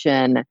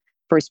extension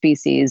for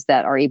species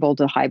that are able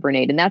to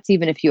hibernate. And that's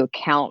even if you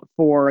account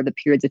for the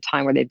periods of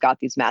time where they've got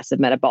these massive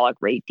metabolic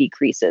rate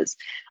decreases.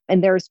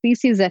 And there are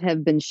species that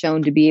have been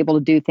shown to be able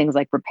to do things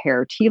like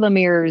repair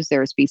telomeres.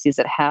 There are species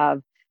that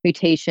have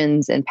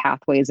mutations and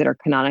pathways that are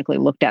canonically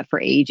looked at for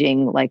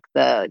aging, like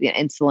the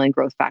insulin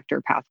growth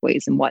factor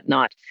pathways and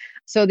whatnot.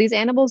 So these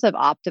animals have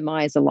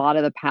optimized a lot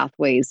of the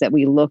pathways that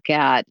we look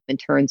at in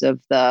terms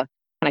of the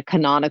kind of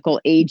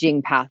canonical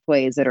aging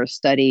pathways that are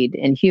studied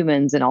in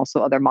humans and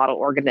also other model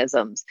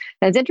organisms.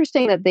 And it's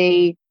interesting that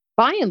they,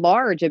 by and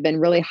large, have been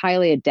really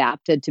highly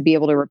adapted to be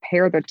able to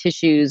repair their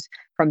tissues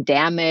from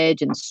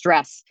damage and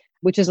stress,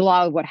 which is a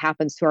lot of what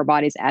happens to our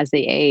bodies as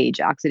they age,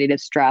 oxidative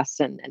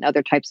stress and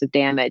other types of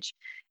damage.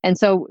 And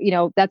so,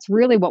 that's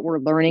really what we're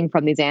learning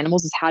from these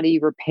animals is how do you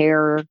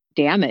repair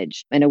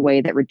damage in a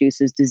way that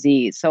reduces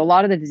disease. So a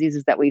lot of the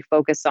diseases that we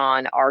focus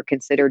on are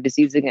considered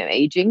diseases of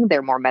aging.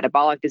 They're more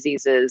metabolic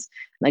diseases,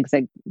 like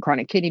say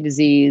chronic kidney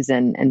disease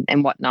and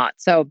whatnot.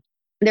 So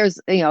there's,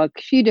 a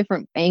few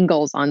different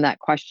angles on that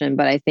question,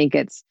 but I think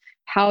it's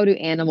how do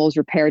animals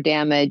repair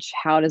damage?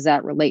 How does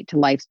that relate to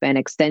lifespan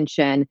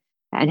extension?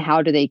 And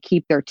how do they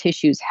keep their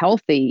tissues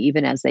healthy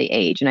even as they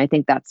age? And I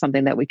think that's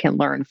something that we can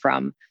learn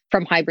from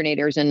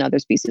hibernators and other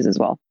species as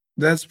well.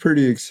 That's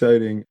pretty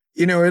exciting.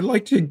 I'd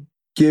like to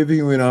give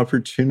you an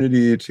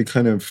opportunity to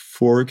kind of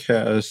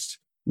forecast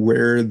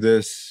where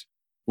this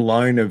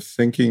line of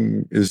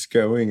thinking is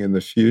going in the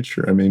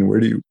future. I mean,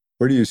 where do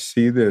you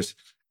see this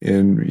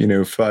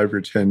in 5 or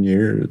 10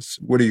 years?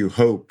 What do you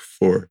hope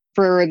for?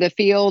 For the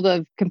field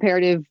of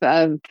comparative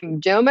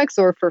genomics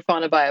or for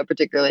fauna bio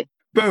particularly?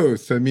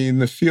 Both. I mean,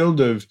 the field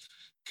of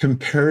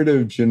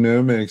comparative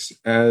genomics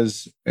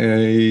as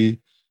a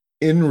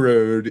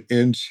inroad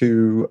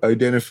into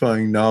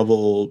identifying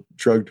novel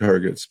drug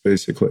targets,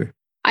 basically.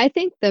 I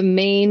think the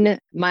main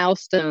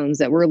milestones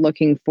that we're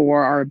looking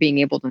for are being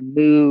able to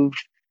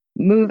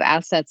move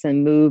assets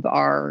and move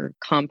our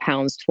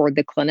compounds toward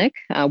the clinic,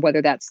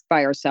 whether that's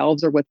by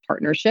ourselves or with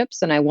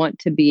partnerships. And I want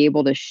to be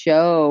able to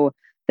show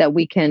that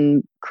we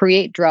can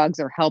create drugs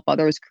or help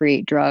others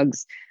create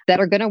drugs that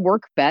are going to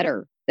work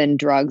better than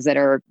drugs that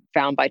are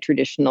found by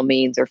traditional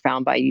means or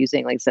found by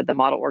using, like I said, the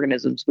model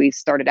organisms we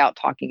started out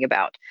talking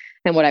about.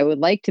 And what I would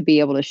like to be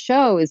able to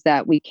show is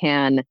that we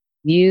can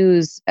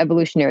use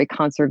evolutionary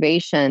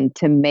conservation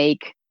to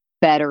make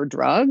better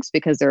drugs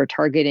because they're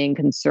targeting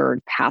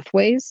conserved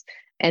pathways,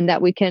 and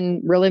that we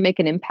can really make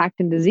an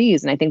impact in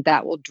disease. And I think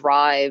that will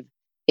drive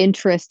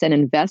interest and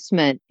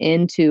investment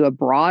into a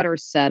broader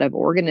set of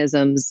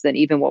organisms than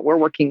even what we're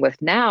working with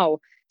now.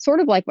 Sort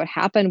of like what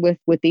happened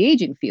with the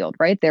aging field,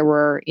 right? There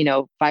were,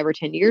 5 or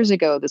 10 years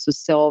ago, this was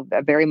still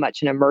very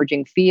much an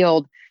emerging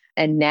field.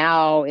 And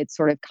now it's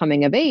sort of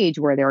coming of age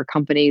where there are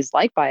companies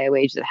like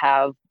BioAge that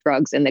have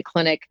drugs in the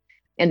clinic,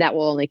 and that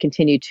will only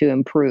continue to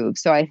improve.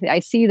 So I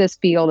see this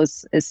field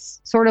as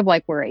sort of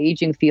like where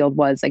aging field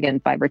was,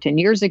 again, 5 or 10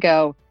 years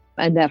ago,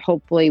 and that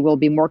hopefully will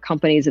be more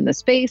companies in the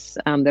space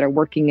that are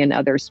working in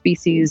other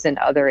species and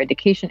other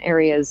indication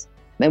areas,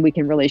 and we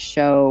can really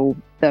show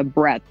the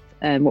breadth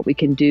and what we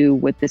can do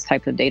with this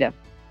type of data.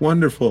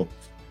 Wonderful.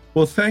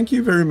 Well, thank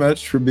you very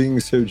much for being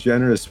so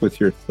generous with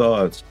your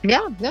thoughts.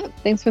 Yeah.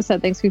 Thanks for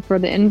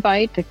the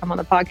invite to come on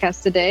the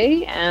podcast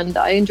today, and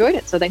I enjoyed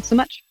it. So thanks so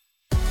much.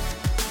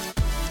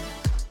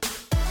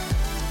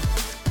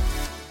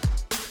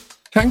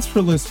 Thanks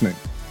for listening.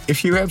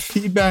 If you have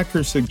feedback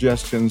or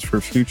suggestions for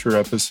future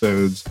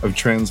episodes of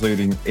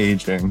Translating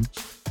Aging,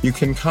 you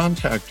can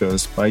contact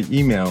us by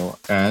email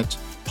at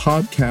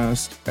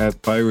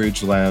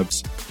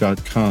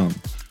podcast@bioagelabs.com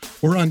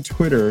or on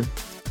Twitter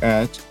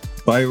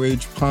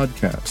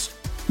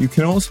 @BioAgePodcast. You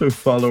can also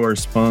follow our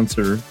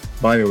sponsor,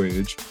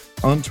 BioAge,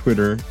 on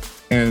Twitter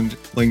and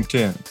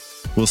LinkedIn.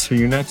 We'll see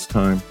you next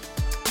time.